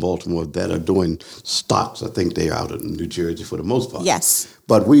people from Baltimore that are doing stocks. I think they're out in New Jersey for the most part. Yes.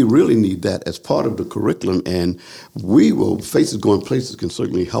 But we really need that as part of the curriculum, and Faces Going Places can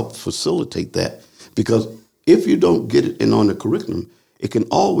certainly help facilitate that, because if you don't get it in on the curriculum, it can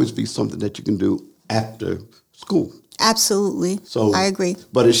always be something that you can do after school. Absolutely. So I agree.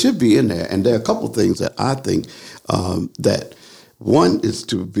 But it should be in there, and there are a couple of things that I think that one is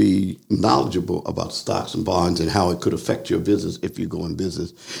to be knowledgeable about stocks and bonds and how it could affect your business if you go in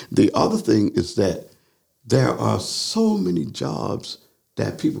business. The other thing is that there are so many jobs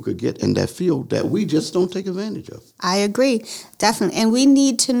that people could get in that field that we just don't take advantage of. I agree, definitely. And we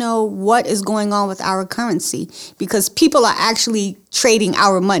need to know what is going on with our currency, because people are actually trading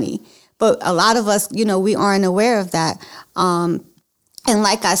our money. But a lot of us, we aren't aware of that. And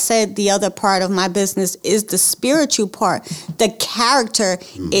like I said, the other part of my business is the spiritual part, the character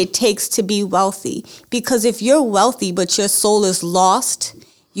it takes to be wealthy. Because if you're wealthy but your soul is lost,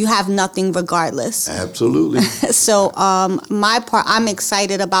 you have nothing regardless. Absolutely. So my part, I'm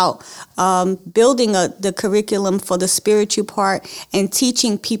excited about building the curriculum for the spiritual part and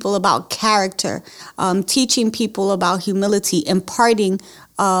teaching people about character, teaching people about humility, imparting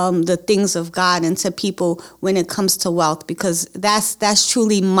the things of God into people when it comes to wealth, because that's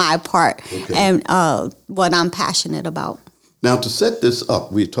truly my part and what I'm passionate about. Now, to set this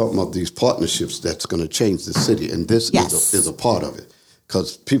up, we're talking about these partnerships that's going to change the city, and this is a part of it,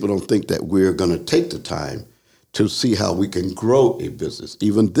 because people don't think that we're going to take the time to see how we can grow a business,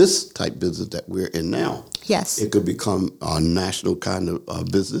 even this type business that we're in now. Yes. It could become a national kind of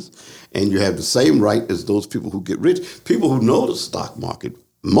business, and you have the same right as those people who get rich, people who know the stock market.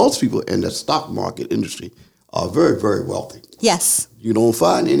 Most people in the stock market industry are very, very wealthy. Yes. You don't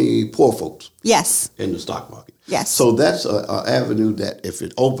find any poor folks. Yes. In the stock market. Yes. So that's an avenue that if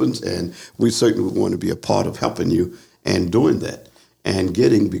it opens, and we certainly want to be a part of helping you and doing that and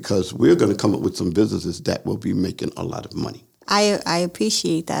because we're going to come up with some businesses that will be making a lot of money. I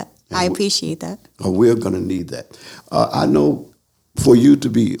appreciate that. We're going to need that. I know for you to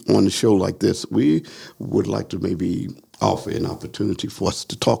be on the show like this, we would like to maybe offer an opportunity for us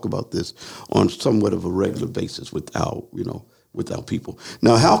to talk about this on somewhat of a regular basis with our people.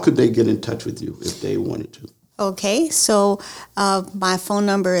 Now, how could they get in touch with you if they wanted to? Okay, so my phone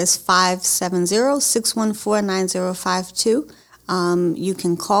number is 570-614-9052. You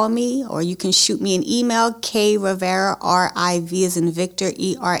can call me, or you can shoot me an email, krivera, R-I-V as in Victor,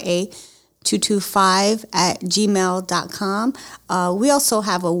 E-R-A, 225@gmail.com. We also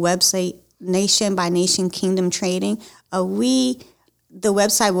have a website, Nation by Nation Kingdom Trading. The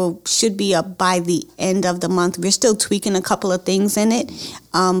website should be up by the end of the month. We're still tweaking a couple of things in it,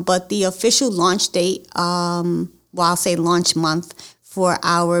 but the official launch date, I'll say launch month for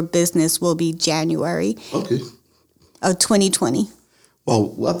our business will be January of 2020.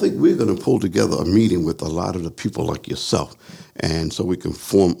 Well, I think we're going to pull together a meeting with a lot of the people like yourself, and so we can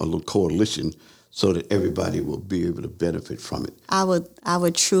form a little coalition so that everybody will be able to benefit from it. I would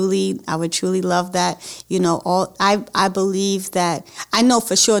truly love that. I believe that, I know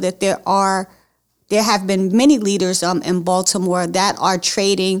for sure that there have been many leaders in Baltimore that are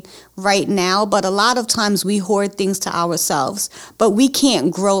trading right now, but a lot of times we hoard things to ourselves. But we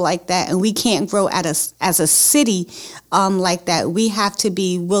can't grow like that, and we can't grow as a city like that. We have to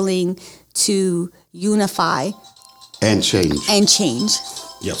be willing to unify and change.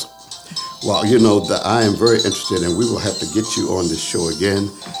 Yes. Well, that I am very interested, and we will have to get you on this show again,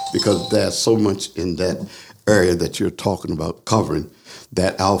 because there's so much in that area that you're talking about covering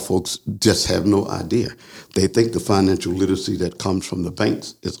that our folks just have no idea. They think the financial literacy that comes from the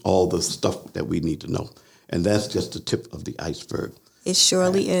banks is all the stuff that we need to know, and that's just the tip of the iceberg. It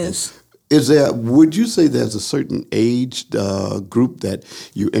surely is. Would you say there's a certain age group that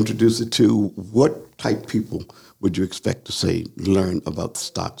you introduce it to? What type people would you expect to learn about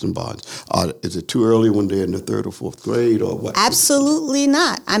stocks and bonds? Is it too early when they're in the 3rd or 4th grade, or what? Absolutely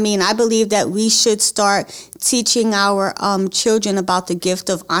not. I mean, I believe that we should start teaching our children about the gift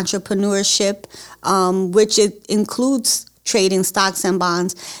of entrepreneurship, which it includes trading stocks and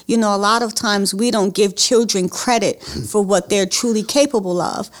bonds. You know, a lot of times we don't give children credit for what they're truly capable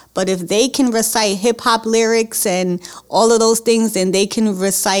of. But if they can recite hip-hop lyrics and all of those things, then they can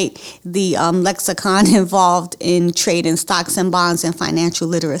recite the lexicon involved in trading stocks and bonds and financial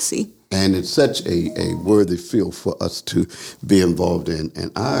literacy. And it's such a worthy field for us to be involved in. And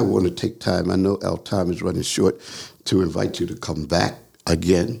I want to take time, I know our time is running short, to invite you to come back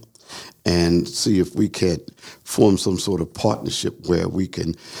again and see if we can form some sort of partnership where we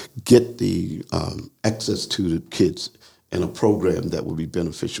can get the access to the kids in a program that will be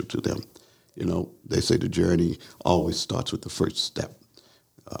beneficial to them. You know, they say the journey always starts with the first step.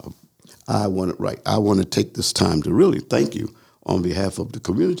 I want to take this time to really thank you on behalf of the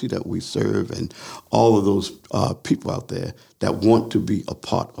community that we serve and all of those people out there that want to be a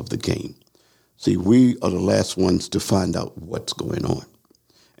part of the game. See, we are the last ones to find out what's going on.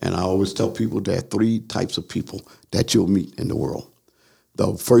 And I always tell people there are 3 types of people that you'll meet in the world.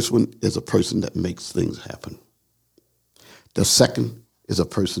 The first one is a person that makes things happen. The second is a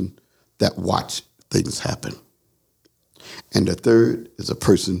person that watches things happen. And the third is a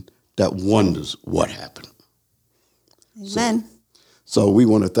person that wonders what happened. Amen. So we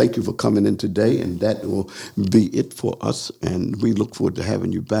want to thank you for coming in today, and that will be it for us. And we look forward to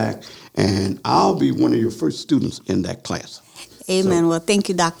having you back. And I'll be one of your first students in that class. Amen. Well, thank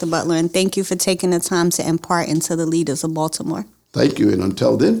you, Dr. Butler, and thank you for taking the time to impart into the leaders of Baltimore. Thank you. And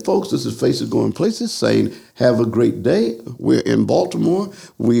until then, folks, this is Faces Going Places saying have a great day. We're in Baltimore.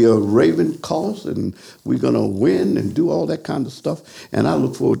 We are Raven Colors, and we're going to win and do all that kind of stuff. And I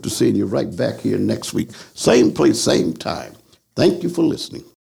look forward to seeing you right back here next week. Same place, same time. Thank you for listening.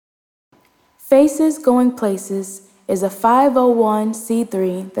 Faces Going Places is a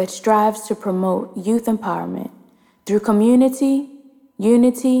 501c3 that strives to promote youth empowerment through community,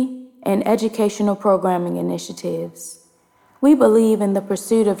 unity, and educational programming initiatives. We believe in the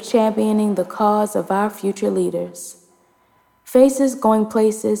pursuit of championing the cause of our future leaders. Faces Going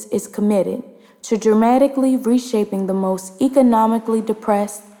Places is committed to dramatically reshaping the most economically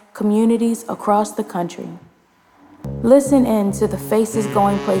depressed communities across the country. Listen in to the Faces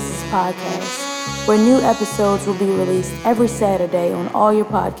Going Places podcast, where new episodes will be released every Saturday on all your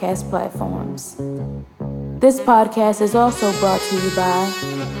podcast platforms. This podcast is also brought to you by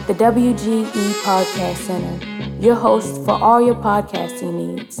the WGE Podcast Center, your host for all your podcasting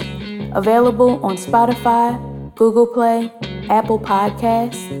needs. Available on Spotify, Google Play, Apple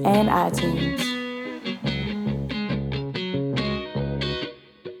Podcasts, and iTunes.